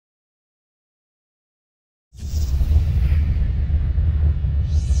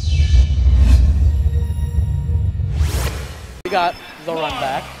got the run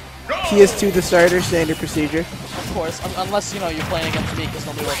back. PS2 the starter, standard procedure. Of course, unless, you know, you're playing against me because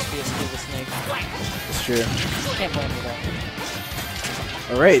nobody wants PS2 the snake. That's true. Can't blame you though.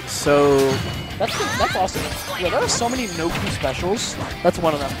 Alright, so... That's awesome. Yeah, there are so many Noku specials. That's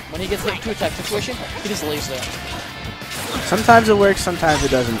one of them. When he gets hit into a attack situation, he just lays there. Sometimes it works, sometimes it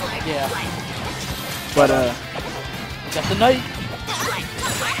doesn't. Yeah. But, Got the knight.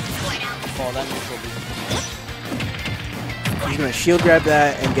 Oh, that neutral beat. he's gonna shield grab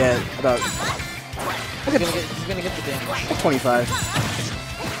that and get about... He's gonna get the damage. 25.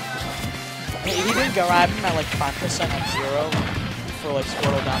 He didn't grab him at like 5% at 0 for like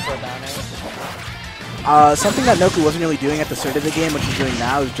Squirtle down for a down air. Something that Noku wasn't really doing at the start of the game, which he's doing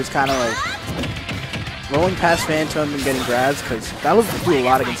now, is just kind of like rolling past Phantom and getting grabs, because that will do a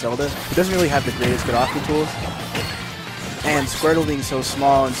lot against Zelda. He doesn't really have the greatest get off the tools. And Squirtle being so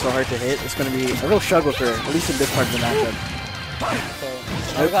small and so hard to hit, it's going to be a real struggle for at least in this part of the matchup. So,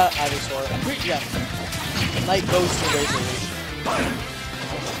 now we got Ivysaur. Yeah. The Knight goes to Razor Leaf.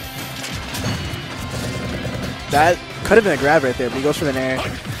 That could have been a grab right there, but he goes for the nair.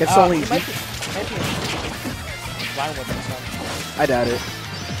 Gets only... Might be line with this one. I doubt it.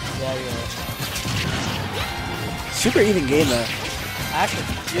 Yeah, you're right. Super even game though. Actually,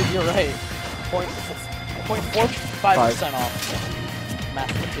 you're right. 0.45% off.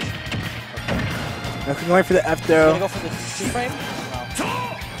 Mathematician. Okay, going for the F throw. Gonna go for the 2-frame? No.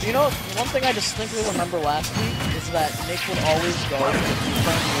 You know, one thing I distinctly remember last week is that Nick would always go for the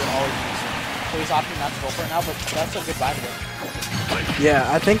 2-frame. He would always use it. So he's opting not to go for it now, but that's a good buy to it. Yeah,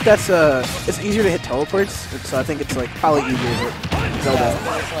 I think that's it's easier to hit teleports, so I think it's like probably easier to hit Zelda.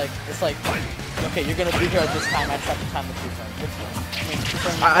 Yeah, it's like, okay, you're gonna be here at this time. I just have to time the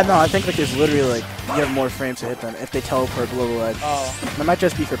 2-frame. I know. I think like there's literally like you have more frames to hit them if they teleport below the ledge. Oh. That might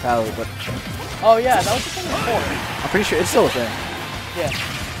just be for Pally, but. Oh yeah, that was the thing before. I'm pretty sure it's still a thing. Yeah,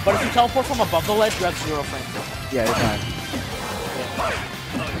 but if you teleport from above the ledge, you have 0 frames. Yeah, you're fine.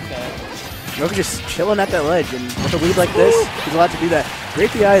 Yeah. Okay. Noku just chilling at that ledge, and with a lead like this, he's allowed to do that.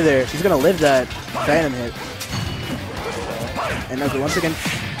 Great DI there. He's gonna live that Phantom hit. And Noku once again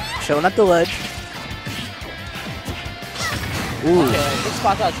chilling at the ledge. Ooh. Okay, good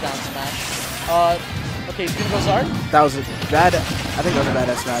spot dodge down smash. Okay, he's gonna go Zard? That was a bad, I think that was a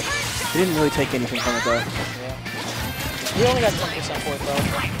badass smash. He didn't really take anything from it though. Yeah. We only got 10% for it though.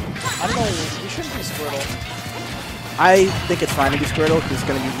 I don't know, we shouldn't be Squirtle. I think it's fine to be Squirtle because it's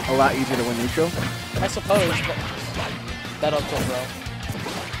going to be a lot easier to win neutral. I suppose, but that up tilt, bro.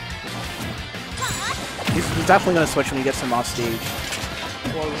 He's definitely going to switch when he gets him off stage.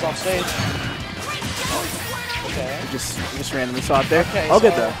 Well, he was off stage. Okay. Just randomly saw it there. Okay, All so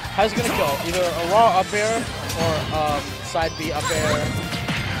good though. How's he gonna go? Either a raw up air or side B up air.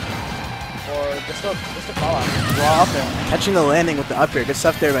 Or just a call out. Raw up air. Catching the landing with the up air. Good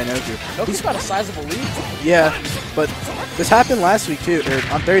stuff there by Noku. Noku's got a sizable lead. Yeah, but this happened last week too, or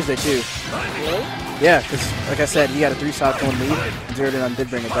on Thursday too. Really? Yeah, because like I said, he had a 3-stock one lead, and ZeroTwoNone did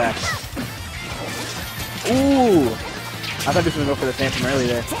bring it back. Ooh! I thought he was going to go for the Phantom early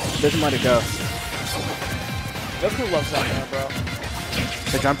there. Doesn't let it go. Noku loves that man, bro.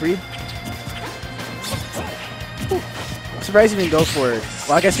 The jump read? Ooh. I'm surprised he didn't go for it.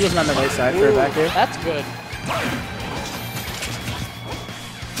 Well, I guess he wasn't on the right side for a back there. That's good.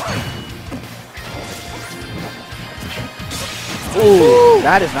 Ooh,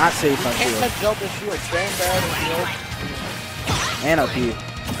 that is not safe on Can't shield. touch Zelda shield. Very bad on shield. And up B.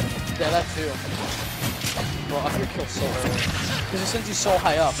 Yeah, that too. Bro, up your kill so early. Because it sends you so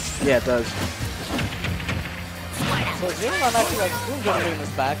high up. Yeah, it does. So ZeroTwoNone actually like doing good in this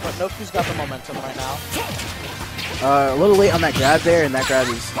back, but Noku's got the momentum right now. A little late on that grab there, and that grab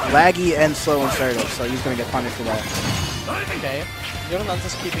is laggy and slow and startup, so he's going to get punished for that. Okay. ZeroTwoNone's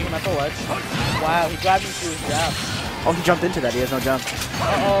just keeping him at the ledge. Wow, he grabbed him through his jab. Oh, he jumped into that. He has no jump.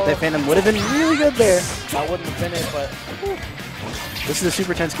 Uh-oh. That Phantom would have been really good there. That wouldn't have been it, but whew. This is a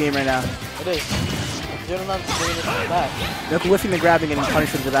super tense game right now. It is. ZeroTwoNone's doing it from the back. Noku whiffing the grabbing and getting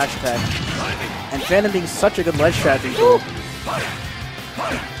punished with the back attack. And Phantom being such a good ledge trapping tool.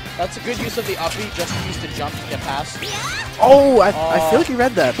 That's a good use of the up B, just to use the jump to get past. Oh, I feel like he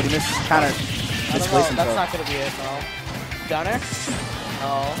read that, but he missed kind of misplaced himself. That's not going to be it, no. Down air?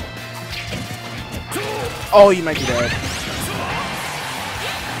 No. Oh, you might be dead.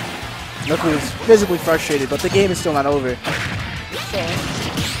 Noku is visibly frustrated, but the game is still not over.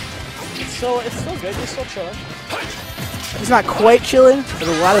 It's still good. He's still chilling. He's not quite chilling.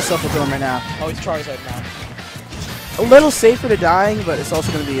 There's a lot of stuff with him right now. Oh, he's Charizard now. A little safer to dying, but it's also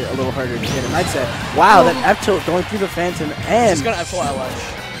going to be a little harder to hit him. I'd say, wow, that F tilt going through the Phantom and... He's going to F tilt at ledge.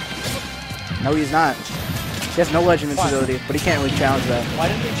 No, he's not. He has no ledge invincibility, but he can't really challenge that. Why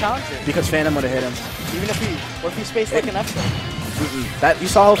didn't he challenge it? Because Phantom would have hit him. Even if he, what if he spaced like an F thing? That, you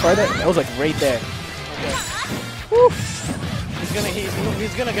saw how far that? That was like right there. Okay. Woo! He's gonna get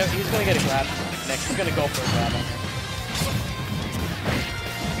a grab next. He's gonna go for a grab.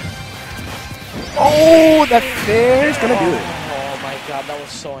 Oh, that fair's gonna do it. Oh my god, that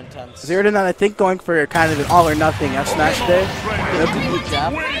was so intense. ZeroTwoNone, I think, going for kind of an all or nothing F smash there. Maybe he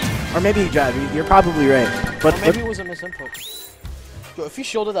jab. Or maybe he jabbed. You're probably right. But or maybe it was a misinput. Yo, if he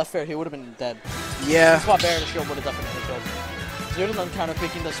shielded that fair, he would have been dead. Yeah. If he swapped Baron to shield, would have definitely killed. ZeroTwoNone counter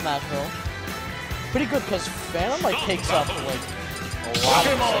picking the smash roll. Pretty good because Phantom like takes up like a lot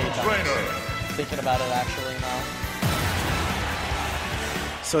of save. Thinking about it actually now.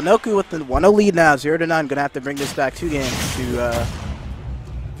 So Noku with the 1-0 lead now. ZeroTwoNone gonna have to bring this back 2 games to.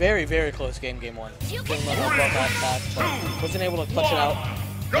 Very, very close game. Game 1. But wasn't able to clutch it out.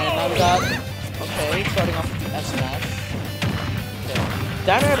 And now we got starting off with the F smash. Okay.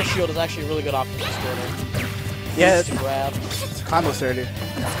 Down air to shield is actually a really good option to score there. Yeah, to grab. It's a combo starter.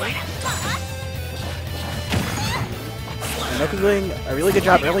 And Noku's doing a really good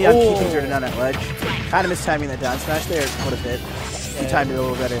job early on keeping ZeroTwoNone at ledge. Kind of mistiming that down smash there. Would have hit. He timed it a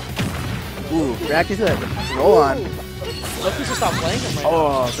little better. Ooh, reacting to that roll on. Noku's just not playing him right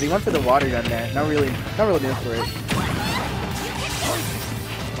now. But he went for the water gun there. Not really doing for it.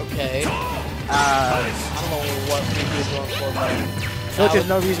 Okay. I don't know what he was going for, but I feel like there's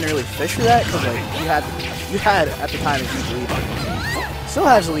no reason to really fish for that because like you had at the time a huge lead. Still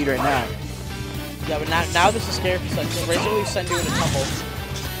has the lead right now. Yeah, but now this is scary because I can basically send you in a tumble.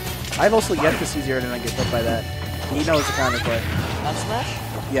 I've also yet to see ZeroTwoNone get hit by that. He knows the counter play. That smash?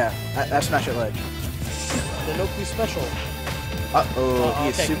 Yeah, that smash at ledge. The Noku special. He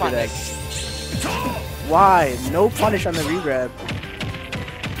is super dead. Why? No punish on the regrab.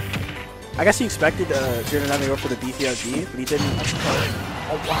 I guess he expected ZeroTwoNone to go for the BTLG, but he didn't.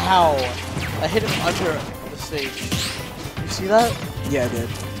 Oh wow! I hit him under the stage. You see that? Yeah, I did.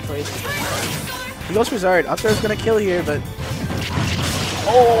 It's crazy. He goes for Zard. Up throw's gonna kill here, but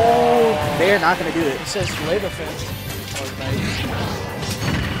they're not gonna do it. It says labor finish.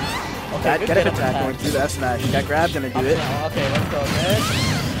 Okay, get an attack going through the F smash. That grab's gonna do it. Okay, let's go.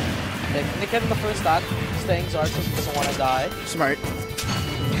 Okay, Nick getting the first stock, staying Zard because he doesn't want to die. Smart.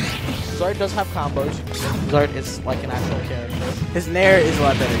 Zard does have combos. Zard is like an actual character. His Nair is a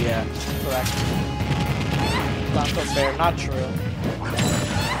lot better, yeah. Correct. Not so fair, not true.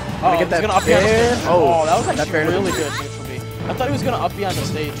 Oh, he's gonna up fair. Oh, that was actually really good neutral B. I thought he was gonna up B on the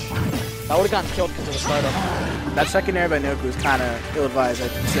stage. That would have gotten killed because of the startup. That second air by Noku was kind of ill-advised,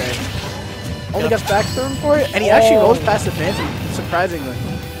 I'd say. Only got back through him for it, and he actually rolls past the Phantom, surprisingly.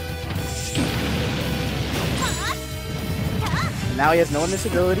 And now he has no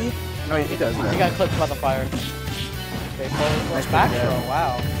invincibility. No, he does. He got clipped by the fire. Okay, nice back throw.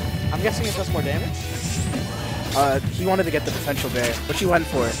 Wow. I'm guessing it does more damage? He wanted to get the potential bear, which he went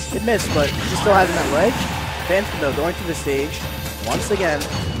for. It missed, but he still has him at ledge. Phantom, though, going through the stage once again.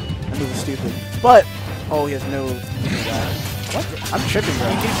 That move is stupid. But, he has no... What? I'm tripping, bro.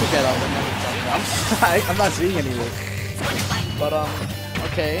 He needs to get up and then I'm not seeing any of this. But,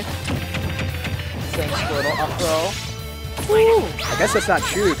 okay. Send Squirtle, up throw. Woo! I guess that's not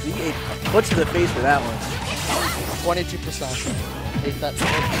true. He ate foot to the face for that one. 22%. Ate that.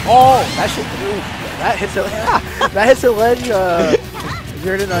 That shit. That hits it. That hits the ledge.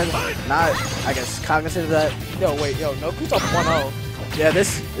 ZeroTwoNone not, I guess, cognizant of that. Yo, Noku's up 1-0. Yeah,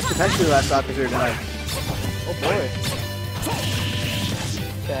 this is potentially the last stop for ZeroTwoNone. Oh boy.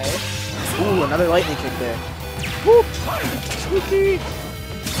 Okay. Ooh, another lightning kick there. Woo! Spooky!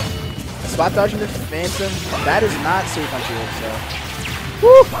 Spot dodging the Phantom. That is not safe on shield, so.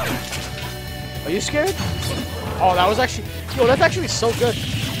 Woo! Are you scared? Oh, that was actually. Yo, that's actually so good.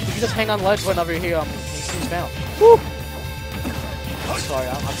 You can just hang on ledge whenever he sees down. Woo! I'm sorry,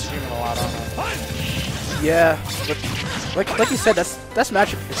 I'm streaming a lot on that. Yeah, but like you said, that's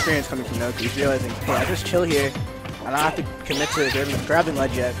match experience coming from Noku. He's realizing, hey, I just chill here. I don't have to commit to grabbing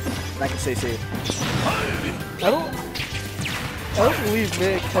ledge yet, and I can stay safe. I don't believe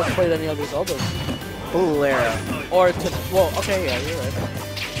Nick has played any other Zeldas. Lara. Or to okay, yeah, you're right.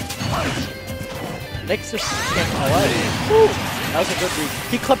 Nick's just getting away. Woo! That was a good read.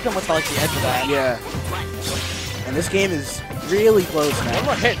 He clipped him with like the edge of that. Yeah. And this game is really close now. One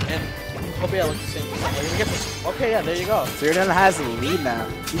more hit and he'll be able to sing. We're gonna get this. Okay, yeah, there you go. ZeroTwoNone has the lead now.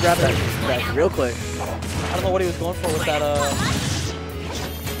 He grabbed that back real quick. I don't know what he was going for with that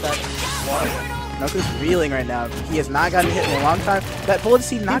water. Noku's reeling right now. He has not gotten hit in a long time. That bullet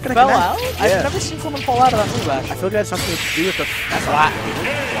seed not going to fell connect. Out? Yeah. I've never seen someone fall out of that move, actually. I feel like it had something to do with the... Wow.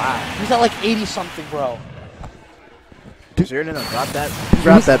 He's at like 80 something, bro. ZeroTwoNone brought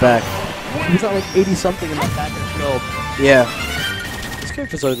that back. He's at like 80-something in that back end build. Yeah. These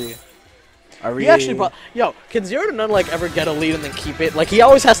characters are the... Are we... He actually brought... Yo, can ZeroTwoNone like ever get a lead and then keep it? Like, he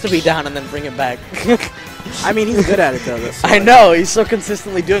always has to be down and then bring it back. I mean, he's good at it, though. That's I know, he's so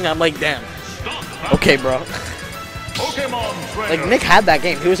consistently doing it. I'm like, damn. Okay, bro. Like, Nick had that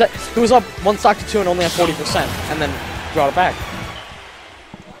game. He was up 1 stock to 2 and only at 40%, and then brought it back.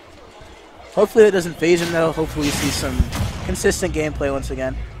 Hopefully that doesn't phase him, though. Hopefully we see some consistent gameplay once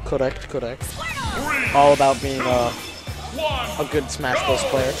again. Correct. All about being a good Smash Bros.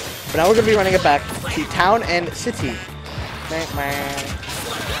 Player. But now we're going to be running it back to Town and City.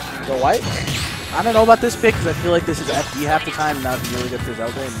 Go white? I don't know about this pick, because I feel like this is FD half the time, and that would be really good for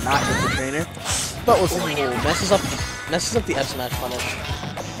Zelda and not good for Trainer. But we'll see. Messes up the F smash punish.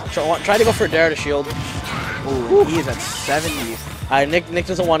 Try to go for a dare to shield. Ooh, he is at 70. Nick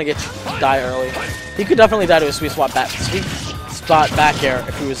doesn't want to die early. He could definitely die to a sweet spot back air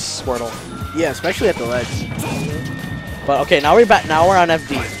if he was Squirtle. Yeah, especially at the ledge. But okay, now we're back. Now we're on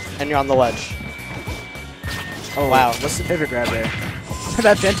FD, and you're on the ledge. Oh wow, what's the pivot grab there?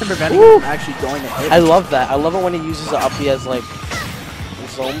 That Phantom preventing Woo! him actually going to hit. I love that. I love it when he uses the up B as like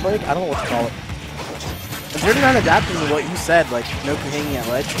zone break. I don't know what to call it. ZeroTwoNone adapting to what you said, like Noku hanging at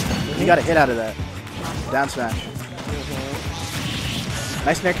ledge. He got a hit out of that. Down smash.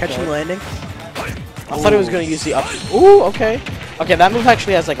 Nice nair catching the landing. I thought he was gonna use the up. Ooh, okay. Okay, that move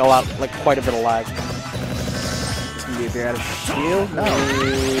actually has like quite a bit of lag. It's gonna be a bear out of shield. No.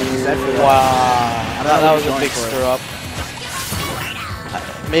 Wow. That was a big screw up.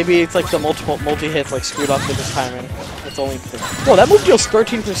 Maybe it's like the multi hits like screwed up with his timing. It's only. Whoa, that move deals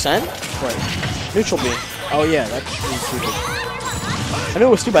 13%. What? Neutral beam. Oh yeah, that's really stupid. I knew it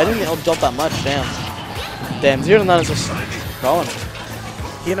was stupid. I didn't jump that much. Damn. ZeroTwoNone is just going.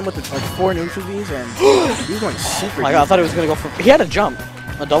 He hit him with like 4 neutral Vs and he was going super. Oh my god, I thought he was gonna go for. He had a jump,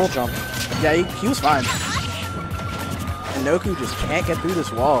 a double jump. Yeah, he was fine. And Noku just can't get through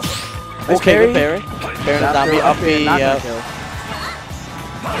this wall. Nice okay, parry. Parry down B, up B, yeah.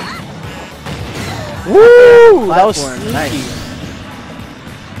 Woo! That was sneaky. Nice.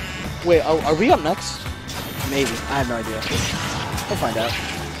 Wait, are we up next? Maybe. I have no idea. We'll find out.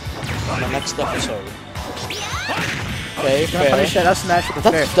 On the next episode. Okay, fair. Punish that F smash with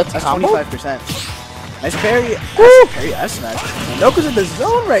the fair. That's 25%. Nice parry. Parry F smash. Noku's in the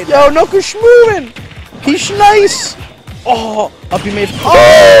zone right now. Yo, Noku's schmoving. He's nice. Oh, up he made.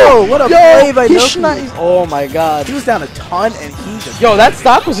 Oh, what a play by Noku. Nice. Oh my god. He was down a ton and he just. Yo, that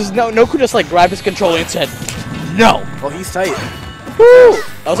stock was his. Noku just like grabbed his controller and said, no. Oh, he's tight. Woo!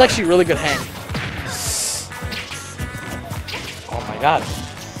 That was actually a really good hang. Oh my god.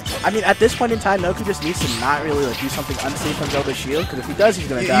 I mean, at this point in time, Noku just needs to not really like do something unsafe on Zelda's shield, because if he does, he's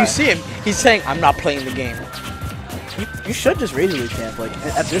gonna die. You see him? He's saying, "I'm not playing the game." You should just Razor camp, like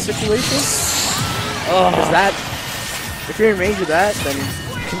at this situation. Because that, if you're in range of that, then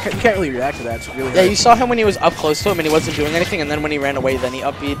you can't really react to that. It's really hard. You saw him when he was up close to him and he wasn't doing anything, and then when he ran away, then he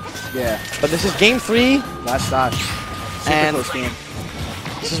upbeat. Yeah. But this is game 3. Last stock. And close game.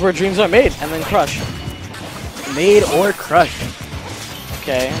 This is where dreams are made, and then crush. Made or crushed.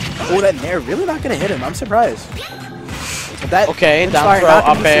 Okay. Oh, that nair really not gonna hit him. I'm surprised. But that okay, down throw,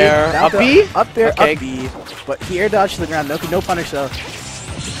 up air, up B? Up there, okay. up B. But he air dodged to the ground. Noku, no punish though.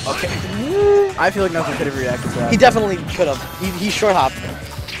 Okay. I feel like Noku could have reacted to that. He definitely could have. He short hopped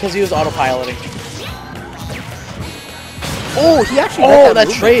because he was autopiloting. Oh, he actually. Oh, that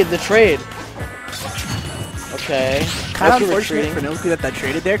trade, the trade. Okay. Kind of unfortunate for Noku that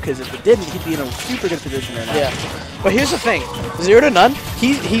traded there, because if it didn't, he'd be in a super good position right now. Yeah. But here's the thing. ZeroTwoNone,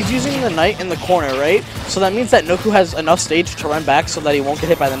 he's using the knight in the corner, right? So that means that Noku has enough stage to run back so that he won't get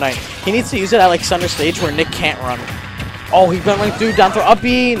hit by the knight. He needs to use it at like center stage where Nick can't run. Oh, he went right through, down throw, up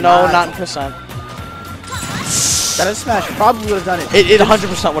B. No, not in percent. That is smash. Probably would have done it. It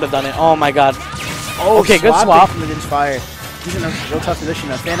 100% would have done it. Oh my god. Oh, okay, good swap. From the Inspire. He's in a real tough position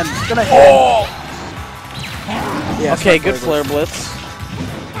now. Phantom's gonna hit. Oh! Yeah, okay, good flare blitz.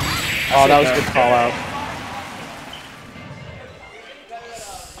 Oh, that was a good call out.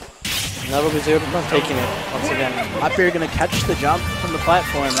 That'll be ZeroTwoNone taking it once again. Up here, gonna catch the jump from the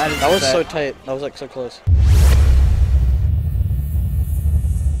platform. That was so tight. That was like so close.